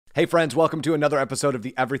Hey friends, welcome to another episode of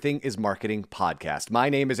the Everything is Marketing podcast. My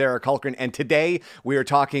name is Eric Hulkran, and today we are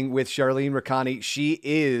talking with Charlene Rakhani. She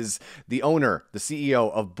is the owner, the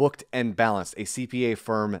CEO of Booked and Balanced, a CPA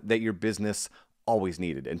firm that your business always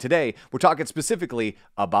needed. And today we're talking specifically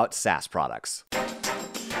about SaaS products.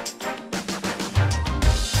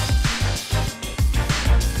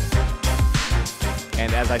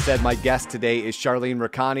 And as I said, my guest today is Charlene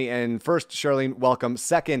Rakhani. And first, Charlene, welcome.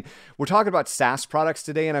 Second, we're talking about SaaS products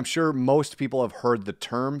today, and I'm sure most people have heard the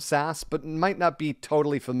term SaaS, but might not be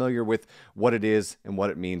totally familiar with what it is and what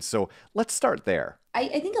it means. So let's start there. I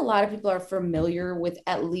think a lot of people are familiar with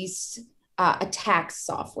at least a tax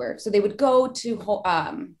software. So they would go to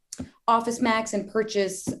Office Max and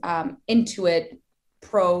purchase Intuit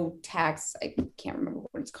Pro Tax. I can't remember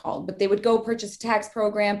what it's called, but they would go purchase a tax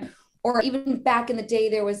program. Or even back in the day,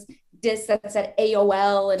 there was discs that said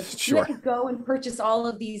AOL, and Sure. you had to go and purchase all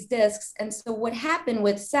of these discs. And so what happened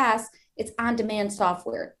with SaaS, it's on-demand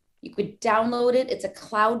software. You could download it. It's a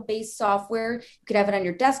cloud-based software. You could have it on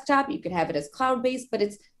your desktop. You could have it as cloud-based, but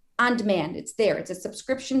it's on demand. It's there. It's a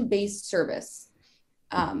subscription-based service.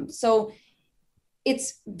 So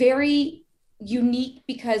it's very unique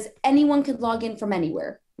because anyone can log in from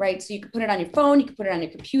anywhere, right? So you could put it on your phone, you could put it on your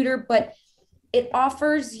computer, but it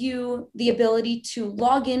offers you the ability to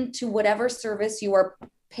log into whatever service you are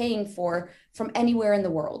paying for from anywhere in the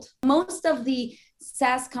world. Most of the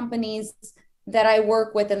SaaS companies that I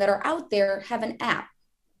work with and that are out there have an app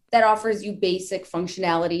that offers you basic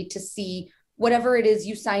functionality to see whatever it is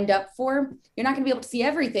you signed up for. You're not going to be able to see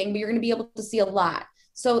everything, but you're going to be able to see a lot.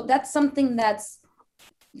 So that's something that's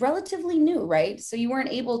relatively new, right? So you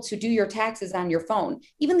weren't able to do your taxes on your phone.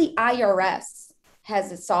 Even the IRS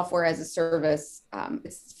has a software as a service.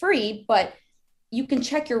 It's free, but you can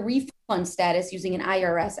check your refund status using an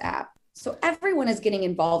IRS app. So everyone is getting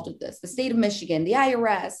involved with this. The state of Michigan, the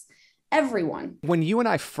IRS, everyone. When you and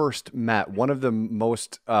I first met, one of the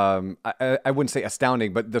most, I wouldn't say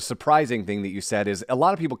astounding, but the surprising thing that you said is a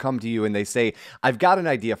lot of people come to you and they say, I've got an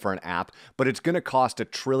idea for an app, but it's going to cost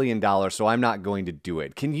 $1 trillion, so I'm not going to do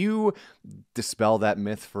it. Can you dispel that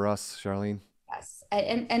myth for us, Charlene? Yes.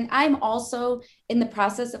 And I'm also in the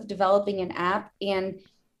process of developing an app. And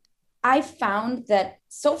I found that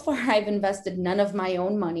so far I've invested none of my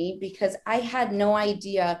own money because I had no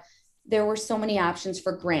idea there were so many options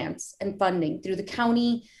for grants and funding through the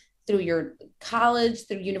county, through your college,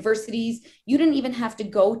 through universities. You didn't even have to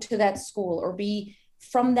go to that school or be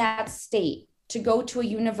from that state to go to a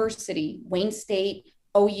university, Wayne State,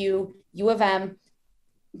 OU, U of M.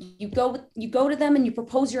 You go to them and you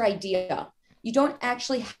propose your idea. You don't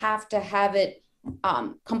actually have to have it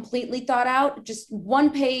completely thought out. Just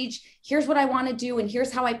one page. Here's what I want to do, and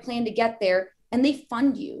here's how I plan to get there. And they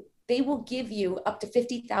fund you. They will give you up to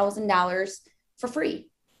 $50,000 for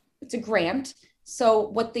free. It's a grant. So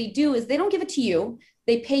what they do is they don't give it to you.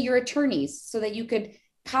 They pay your attorneys so that you could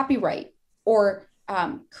copyright or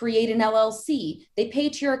create an LLC. They pay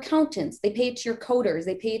it to your accountants. They pay it to your coders.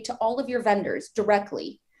 They pay it to all of your vendors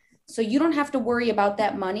directly. So you don't have to worry about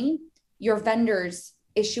that money. Your vendors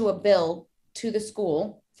issue a bill to the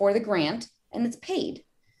school for the grant and it's paid.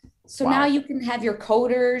 So Wow. now you can have your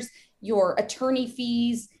coders, your attorney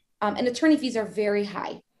fees, and attorney fees are very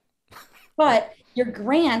high, but your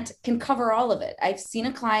grant can cover all of it. I've seen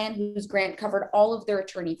a client whose grant covered all of their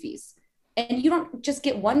attorney fees. And you don't just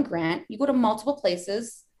get one grant, you go to multiple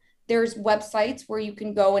places. There's websites where you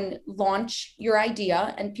can go and launch your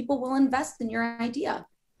idea and people will invest in your idea.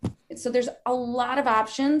 So there's a lot of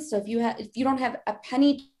options. So if you don't have a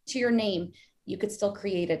penny to your name, you could still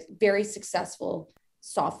create a very successful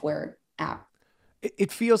software app.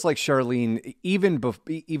 It feels like, Charlene, even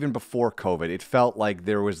before COVID, it felt like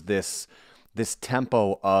there was this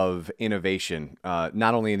tempo of innovation,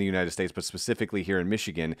 not only in the United States, but specifically here in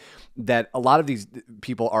Michigan, that a lot of these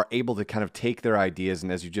people are able to kind of take their ideas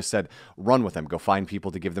and, as you just said, run with them, go find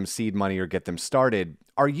people to give them seed money or get them started.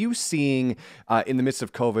 Are you seeing, in the midst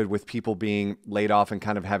of COVID, with people being laid off and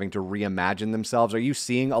kind of having to reimagine themselves, are you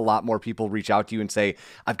seeing a lot more people reach out to you and say,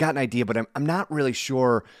 I've got an idea, but I'm not really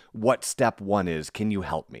sure what step one is. Can you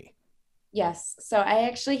help me? Yes. So I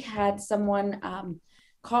actually had someone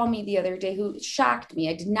call me the other day who shocked me.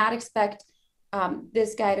 I did not expect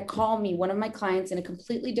this guy to call me, one of my clients in a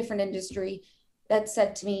completely different industry, that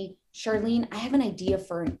said to me, Charlene, I have an idea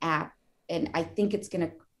for an app and I think it's going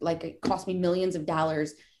to it cost me millions of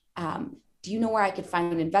dollars. Do you know where I could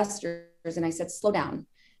find investors? And I said, slow down.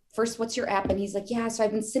 First, what's your app? And he's like, yeah. So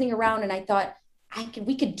I've been sitting around and I thought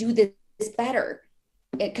we could do this better,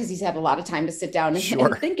 because he's had a lot of time to sit down and, Sure.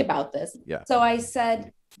 and think about this. Yeah. So I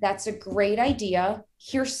said, that's a great idea.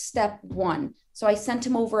 Here's step one. So I sent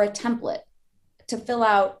him over a template to fill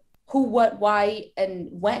out who, what, why, and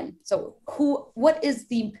when. So who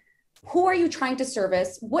are you trying to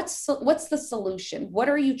service? What's the solution? What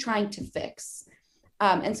are you trying to fix?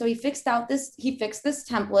 And so he fixed this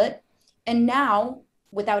template. And now,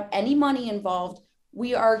 without any money involved,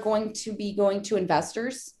 we are going to be going to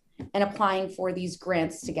investors and applying for these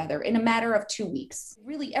grants together in a matter of 2 weeks.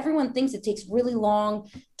 Really, everyone thinks it takes really long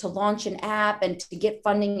to launch an app and to get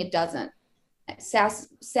funding. It doesn't.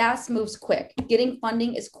 SaaS moves quick. Getting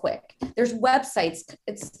funding is quick. There's websites.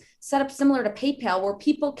 It's set up similar to PayPal where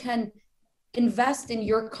people can invest in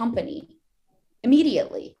your company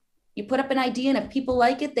immediately. You put up an idea, and if people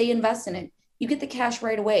like it, they invest in it. You get the cash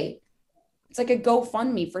right away. It's like a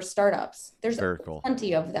GoFundMe for startups. There's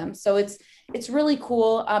plenty of them, so it's really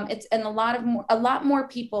cool. And a lot more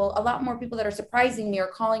people that are surprising me are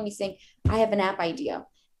calling me saying, "I have an app idea."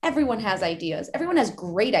 Everyone has ideas. Everyone has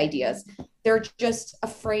great ideas. They're just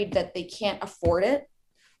afraid that they can't afford it,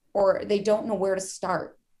 or they don't know where to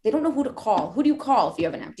start. They don't know who to call. Who do you call if you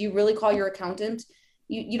have an app? Do you really call your accountant?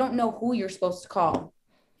 You don't know who you're supposed to call,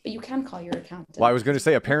 but you can call your accountant. Well, I was going to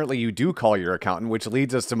say, apparently you do call your accountant, which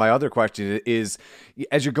leads us to my other question is,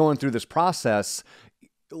 as you're going through this process,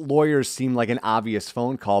 lawyers seem like an obvious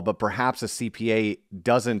phone call, but perhaps a CPA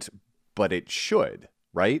doesn't, but it should,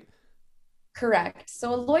 right? Correct.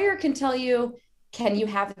 So a lawyer can tell you, can you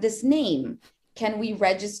have this name? Can we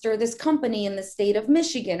register this company in the state of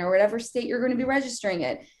Michigan or whatever state you're going to be registering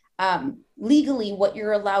it? Legally, what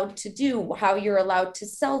you're allowed to do, how you're allowed to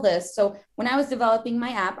sell this. So when I was developing my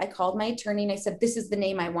app, I called my attorney and I said, this is the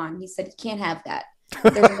name I want. He said, you can't have that.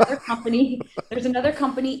 There's another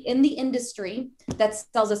company in the industry that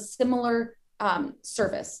sells a similar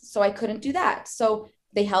service. So I couldn't do that. So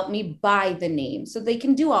they helped me buy the name so they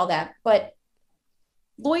can do all that. But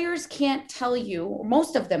lawyers can't tell you, or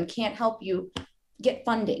most of them can't help you get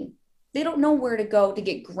funding. They don't know where to go to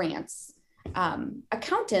get grants.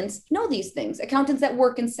 Accountants know these things. Accountants that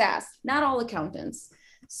work in SaaS, not all accountants.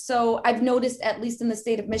 So I've noticed, at least in the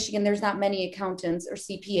state of Michigan, there's not many accountants or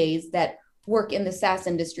CPAs that work in the SaaS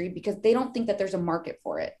industry because they don't think that there's a market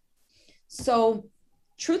for it. So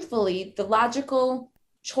truthfully, the logical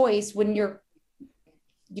choice when you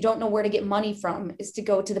don't know where to get money from is to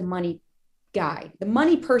go to the money guy, the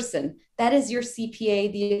money person. That is your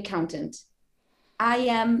CPA, the accountant. I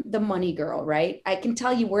am the money girl, right? I can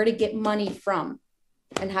tell you where to get money from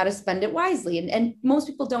and how to spend it wisely. And most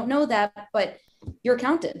people don't know that, but your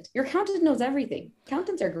accountant knows everything.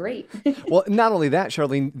 Accountants are great. Well, not only that,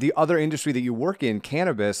 Charlene, the other industry that you work in,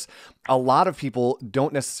 cannabis, a lot of people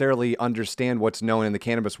don't necessarily understand what's known in the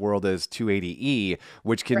cannabis world as 280E,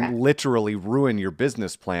 which can Correct. literally ruin your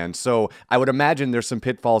business plan. So I would imagine there's some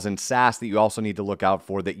pitfalls in SaaS that you also need to look out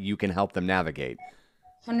for that you can help them navigate.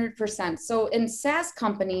 100%. So in SaaS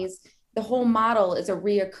companies, the whole model is a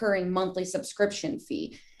reoccurring monthly subscription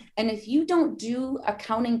fee. And if you don't do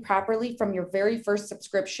accounting properly from your very first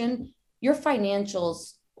subscription, your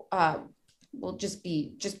financials will just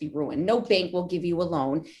be ruined. No bank will give you a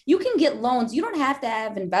loan. You can get loans. You don't have to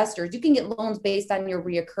have investors. You can get loans based on your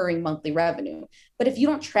reoccurring monthly revenue. But if you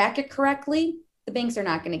don't track it correctly, the banks are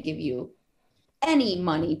not going to give you any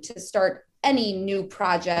money to start any new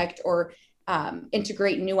project or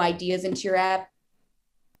integrate new ideas into your app.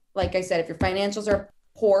 Like I said, if your financials are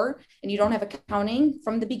poor and you don't have accounting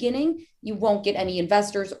from the beginning, you won't get any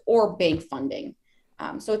investors or bank funding.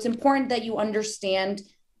 So it's important that you understand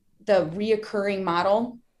the reoccurring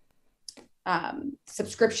model,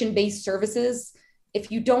 subscription-based services.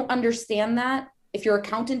 If you don't understand that, if your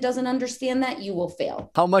accountant doesn't understand that, you will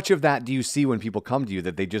fail. How much of that do you see when people come to you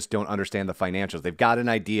that they just don't understand the financials? They've got an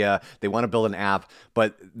idea, they want to build an app,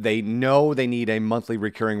 but they know they need a monthly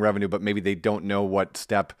recurring revenue, but maybe they don't know what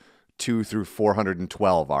step 2 through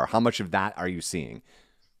 412 are. How much of that are you seeing?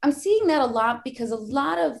 I'm seeing that a lot because a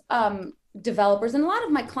lot of developers and a lot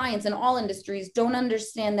of my clients in all industries don't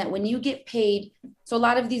understand that when you get paid, so a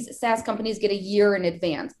lot of these SaaS companies get a year in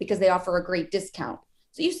advance because they offer a great discount.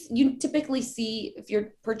 So you typically see, if you're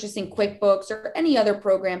purchasing QuickBooks or any other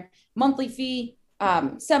program, monthly fee,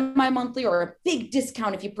 semi-monthly, or a big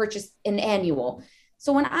discount if you purchase an annual.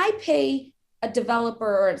 So when I pay a developer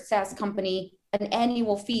or a SaaS company an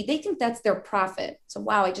annual fee, they think that's their profit. So,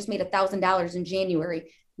 wow, I just made $1,000 in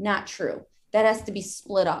January. Not true. That has to be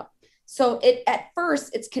split up. So at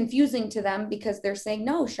first it's confusing to them because they're saying,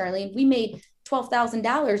 no, Charlene, we made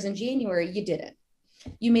 $12,000 in January. You didn't.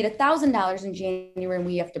 You made $1,000 in January and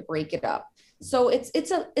we have to break it up. So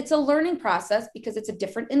it's a learning process because it's a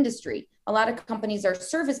different industry. A lot of companies are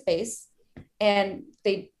service-based and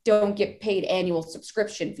they don't get paid annual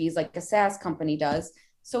subscription fees like a SaaS company does.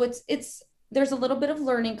 So it's there's a little bit of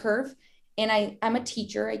learning curve. And I'm a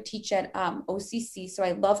teacher. I teach at OCC. So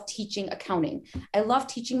I love teaching accounting. I love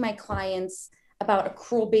teaching my clients about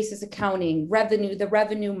accrual basis accounting, revenue, the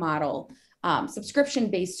revenue model, subscription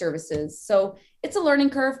based services. So it's a learning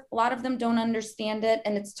curve. A lot of them don't understand it,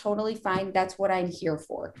 and it's totally fine. That's what I'm here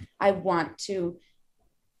for. I want to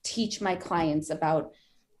teach my clients about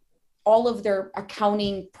all of their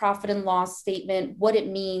accounting, profit and loss statement, what it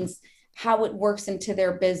means, how it works into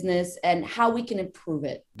their business, and how we can improve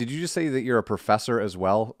it. Did you just say that you're a professor as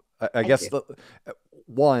well? I guess do.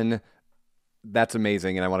 one, that's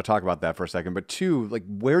amazing, and I want to talk about that for a second. But two, like,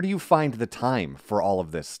 where do you find the time for all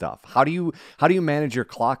of this stuff? How do you manage your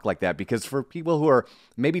clock like that? Because for people who are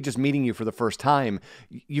maybe just meeting you for the first time,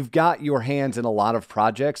 you've got your hands in a lot of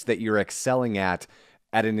projects that you're excelling at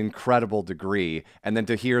an incredible degree. And then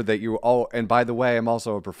to hear that and by the way, I'm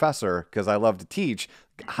also a professor because I love to teach.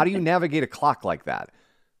 How do you navigate a clock like that?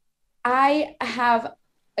 I have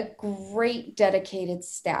a great dedicated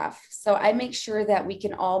staff. So I make sure that we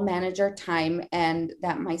can all manage our time and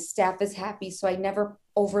that my staff is happy. So I never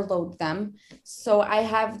overload them. So I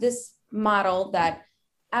have this model that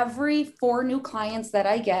every 4 new clients that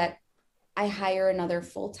I get, I hire another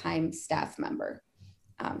full-time staff member.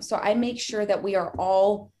 So I make sure that we are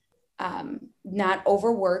all not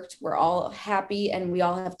overworked. We're all happy and we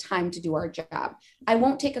all have time to do our job. I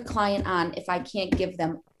won't take a client on if I can't give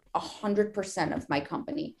them 100% of my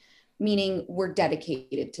company, meaning we're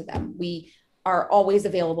dedicated to them. We are always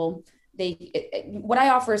available. What I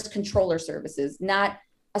offer is controller services, not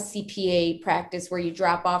a CPA practice where you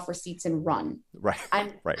drop off receipts and run. Right.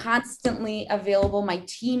 I'm right. constantly available. My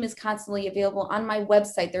team is constantly available. On my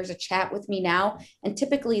website, there's a chat with me now. And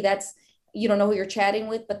typically that's, you don't know who you're chatting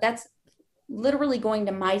with, but that's literally going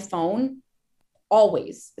to my phone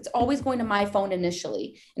always. It's always going to my phone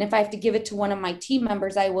initially. And if I have to give it to one of my team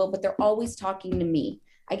members, I will, but they're always talking to me.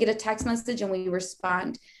 I get a text message and we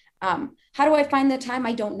respond. How do I find the time?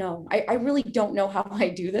 I don't know. I really don't know how I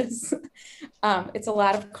do this. It's a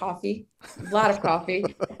lot of coffee. But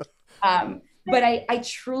I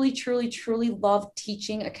truly, truly, truly love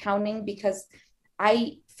teaching accounting because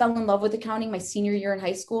I fell in love with accounting my senior year in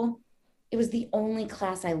high school. It was the only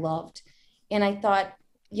class I loved. And I thought,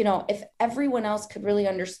 if everyone else could really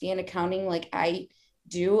understand accounting like I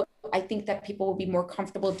do, I think that people will be more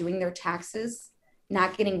comfortable doing their taxes,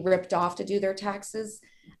 not getting ripped off to do their taxes,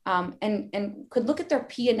 and could look at their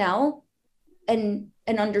P&L and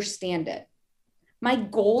understand it. My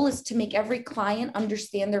goal is to make every client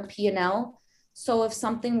understand their P&L. So if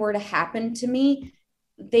something were to happen to me,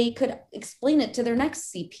 they could explain it to their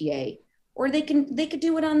next CPA, or they could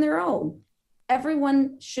do it on their own.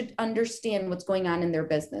 Everyone should understand what's going on in their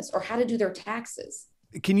business or how to do their taxes.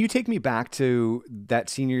 Can you take me back to that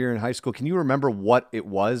senior year in high school? Can you remember what it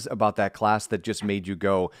was about that class that just made you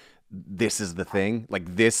go, this is the thing?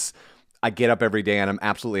 Like this, I get up every day and I'm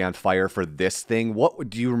absolutely on fire for this thing. What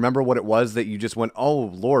do you remember what it was that you just went, oh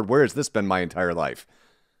Lord, where has this been my entire life?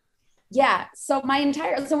 Yeah. So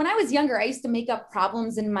when I was younger, I used to make up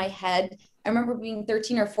problems in my head. I remember being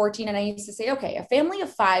 13 or 14 and I used to say, okay, a family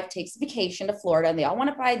of 5 takes a vacation to Florida and they all want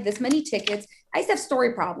to buy this many tickets. I used to have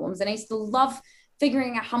story problems and I used to love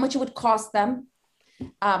figuring out how much it would cost them,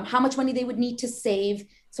 how much money they would need to save.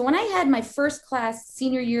 So when I had my first class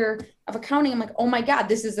senior year of accounting, I'm like, oh my God,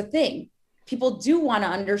 this is a thing. People do want to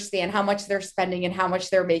understand how much they're spending and how much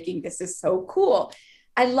they're making. This is so cool.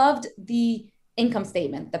 I loved the income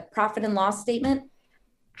statement, the profit and loss statement.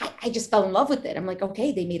 I just fell in love with it. I'm like,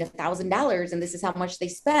 okay, they made $1,000 and this is how much they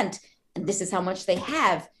spent and this is how much they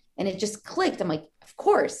have. And it just clicked. I'm like, of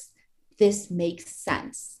course, this makes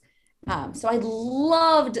sense. So I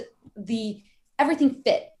loved everything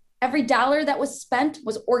fit. Every dollar that was spent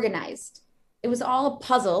was organized. It was all a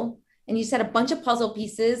puzzle. And you said a bunch of puzzle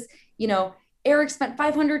pieces, Eric spent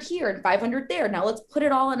 500 here and 500 there. Now let's put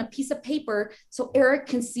it all on a piece of paper so Eric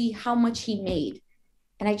can see how much he made.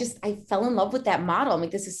 And I fell in love with that model. I'm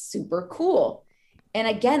like, this is super cool. And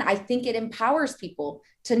again, I think it empowers people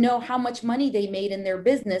to know how much money they made in their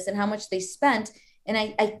business and how much they spent. And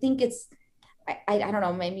I think I don't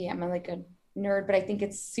know, maybe I'm like a nerd, but I think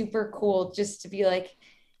it's super cool just to be like,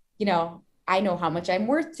 I know how much I'm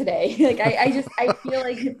worth today. Like, I feel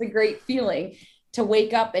like it's a great feeling to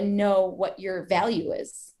wake up and know what your value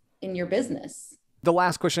is in your business. The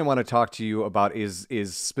last question I want to talk to you about is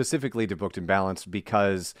specifically to Booked and Balanced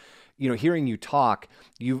because, hearing you talk,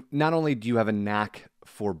 not only do you have a knack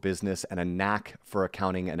for business and a knack for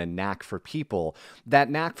accounting and a knack for people,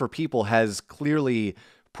 that knack for people has clearly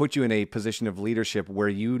put you in a position of leadership where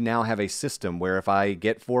you now have a system where if I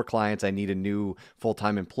get 4 clients, I need a new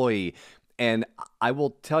full-time employee. And I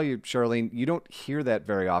will tell you, Charlene, you don't hear that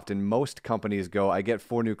very often. Most companies go, I get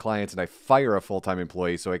 4 new clients and I fire a full-time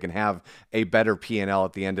employee so I can have a better P&L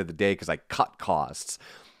at the end of the day because I cut costs.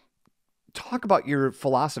 Talk about your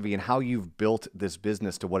philosophy and how you've built this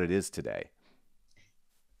business to what it is today.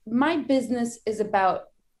 My business is about,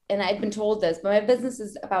 and I've been told this, but my business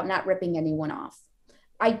is about not ripping anyone off.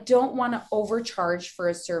 I don't want to overcharge for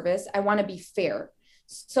a service. I want to be fair.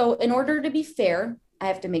 So in order to be fair, I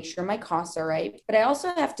have to make sure my costs are right. But I also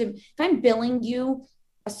have to, if I'm billing you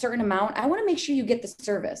a certain amount, I want to make sure you get the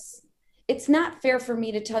service. It's not fair for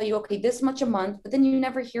me to tell you, okay, this much a month, but then you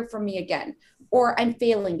never hear from me again. Or I'm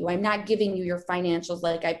failing you. I'm not giving you your financials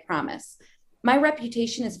like I promise. My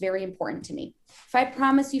reputation is very important to me. If I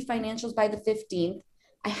promise you financials by the 15th,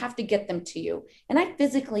 I have to get them to you. And I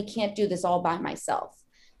physically can't do this all by myself.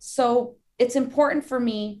 So it's important for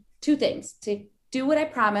me, 2 things: to do what I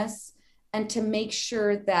promise and to make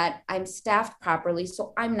sure that I'm staffed properly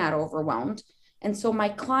so I'm not overwhelmed. And so my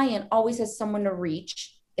client always has someone to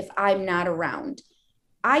reach if I'm not around.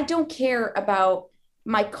 I don't care about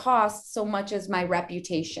my costs so much as my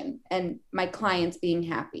reputation and my clients being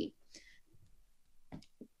happy.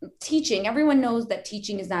 Teaching, everyone knows that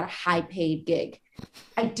teaching is not a high paid gig.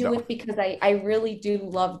 I do it because I really do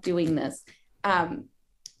love doing this.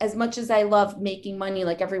 As much as I love making money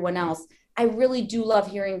like everyone else, I really do love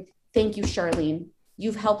hearing, thank you, Charlene.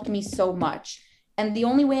 You've helped me so much. And the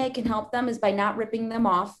only way I can help them is by not ripping them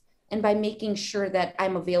off and by making sure that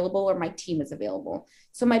I'm available or my team is available.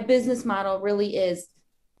 So my business model really is,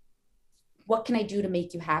 what can I do to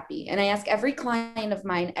make you happy? And I ask every client of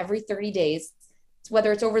mine every 30 days,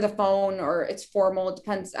 whether it's over the phone or it's formal, it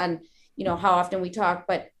depends on, how often we talk,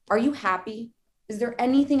 but are you happy? Is there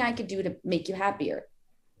anything I could do to make you happier?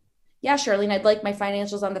 Yeah, Charlene, I'd like my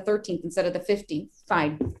financials on the 13th instead of the 15th.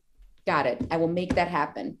 Fine. Got it. I will make that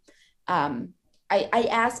happen. I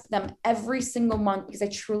ask them every single month because I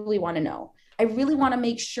truly want to know. I really want to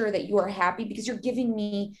make sure that you are happy because you're giving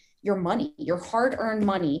me your money, your hard-earned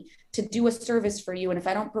money to do a service for you. And if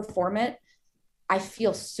I don't perform it, I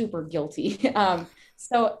feel super guilty. And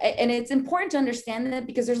it's important to understand that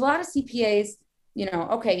because there's a lot of CPAs,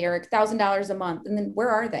 okay, Eric, $1,000 a month. And then where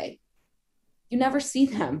are they? You never see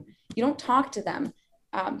them. You don't talk to them.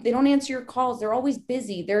 They don't answer your calls. They're always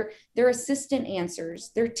busy. Their assistant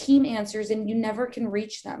answers, their team answers, and you never can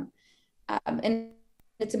reach them. And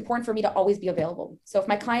it's important for me to always be available. So if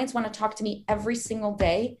my clients want to talk to me every single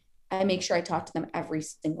day, I make sure I talk to them every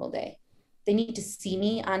single day. They need to see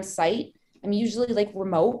me on site. I'm usually like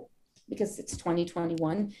remote because it's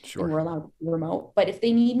 2021 Sure. And we're allowed remote. But if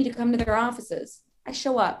they need me to come to their offices, I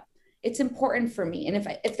show up. It's important for me. And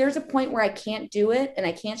if there's a point where I can't do it and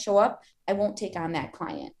I can't show up, I won't take on that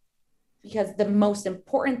client because the most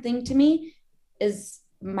important thing to me is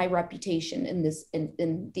my reputation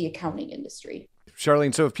in the accounting industry.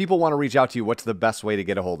 Charlene, so if people want to reach out to you, what's the best way to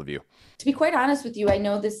get a hold of you? To be quite honest with you, I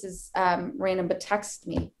know this is random, but text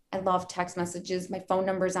me. I love text messages. My phone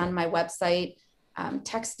number is on my website.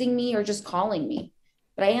 Texting me or just calling me.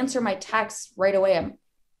 But I answer my texts right away. I'm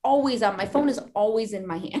always on. My phone is always in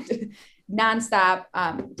my hand, nonstop.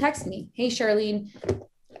 Text me. Hey, Charlene,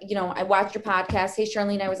 I watched your podcast. Hey,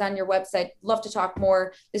 Charlene, I was on your website. Love to talk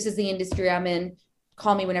more. This is the industry I'm in.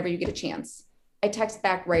 Call me whenever you get a chance. I text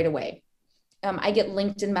back right away. I get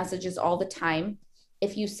LinkedIn messages all the time.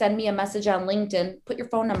 If you send me a message on LinkedIn, put your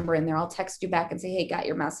phone number in there. I'll text you back and say, hey, got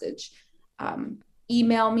your message.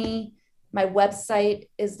 Email me. My website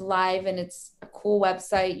is live and it's a cool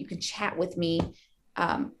website. You can chat with me.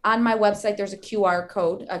 On my website, there's a QR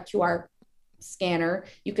code, a QR scanner.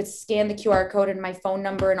 You could scan the QR code and my phone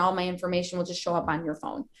number and all my information will just show up on your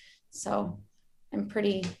phone. So I'm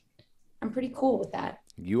pretty cool with that.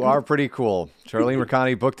 You are pretty cool. Charlene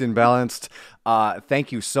Mercani, Booked and Balanced.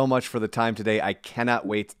 Thank you so much for the time today. I cannot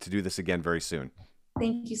wait to do this again very soon.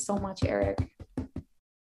 Thank you so much, Eric.